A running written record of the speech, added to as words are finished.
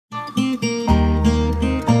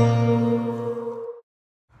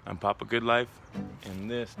Papa Good Life, and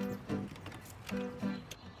this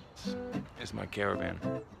is my caravan.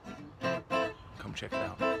 Come check it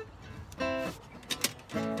out.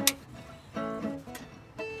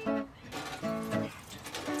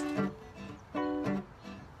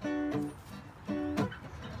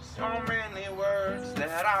 So many words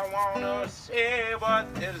that I wanna say,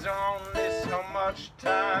 but there's only so much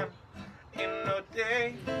time in the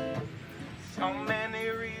day. So many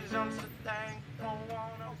reasons to thank.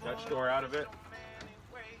 Dutch door out of it.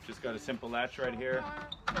 Just got a simple latch right here.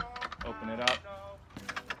 Open it up.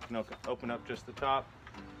 No, open up just the top.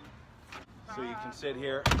 So you can sit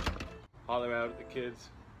here, holler out at the kids,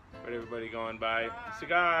 but everybody going by.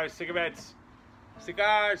 Cigars, cigarettes,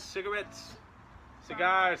 cigars, cigarettes,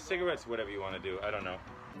 cigars, cigarettes, whatever you want to do. I don't know.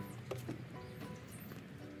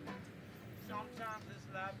 Sometimes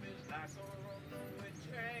this life is like a runaway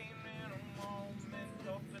train in a moment,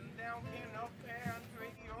 up and down in a pantry.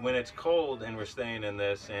 When it's cold and we're staying in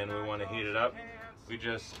this and we want to heat it up, we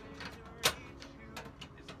just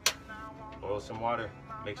boil some water,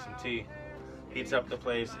 make some tea. Heats up the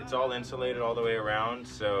place. It's all insulated all the way around,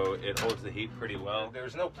 so it holds the heat pretty well.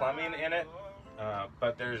 There's no plumbing in it,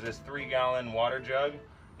 but there's this 3-gallon water jug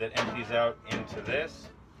that empties out into this,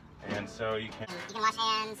 and so you can wash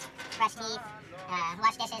hands, brush teeth,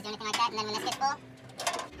 wash dishes, do anything like that, and then when this gets full,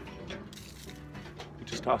 you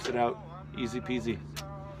just toss it out, easy peasy.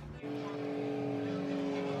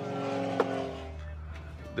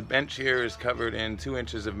 The bench here is covered in 2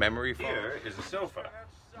 inches of memory foam. Here is a sofa.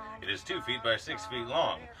 It is 2 feet by 6 feet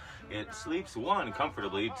long. It sleeps 1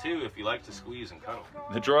 comfortably, 2 if you like to squeeze and cuddle.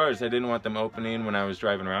 The drawers, I didn't want them opening when I was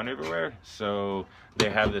driving around everywhere, so they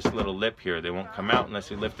have this little lip here. They won't come out unless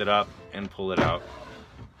you lift it up and pull it out.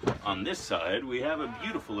 On this side, we have a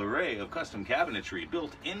beautiful array of custom cabinetry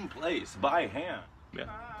built in place by hand. Yeah,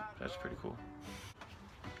 that's pretty cool.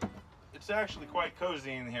 It's actually quite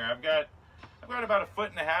cozy in here. I've got about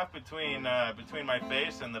 1.5 feet between my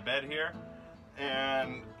face and the bed here.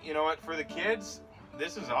 And you know what, for the kids,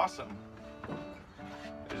 this is awesome.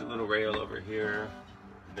 There's a little rail over here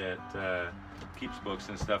that keeps books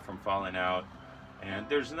and stuff from falling out. And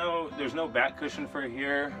there's no back cushion for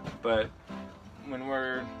here, but when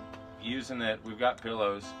we're using it, we've got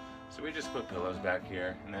pillows. So we just put pillows back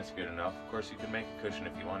here, and that's good enough. Of course, you can make a cushion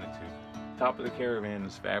if you wanted to. Top of the caravan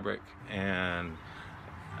is fabric, and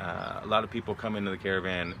a lot of people come into the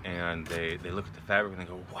caravan and they look at the fabric and they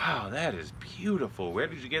go, wow, that is beautiful. Where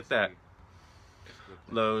did you get that?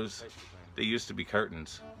 Lowe's. They used to be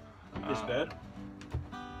curtains. This bed,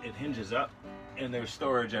 it hinges up and there's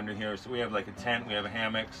storage under here. So we have like a tent, we have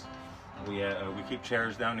hammocks, we keep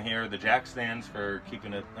chairs down here, the jack stands for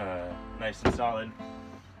keeping it nice and solid.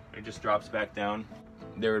 It just drops back down.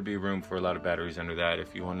 There would be room for a lot of batteries under that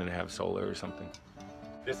if you wanted to have solar or something.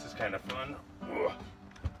 This is kind of fun.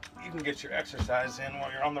 You can get your exercise in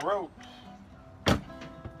while you're on the road.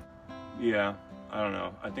 Yeah, I don't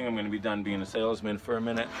know. I think I'm going to be done being a salesman for a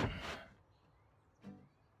minute.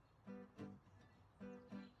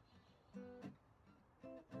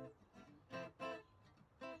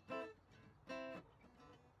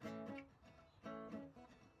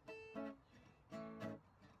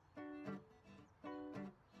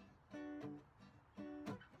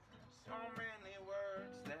 So many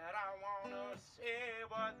words that I wanna say,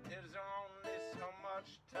 but there's only so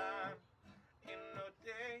much time.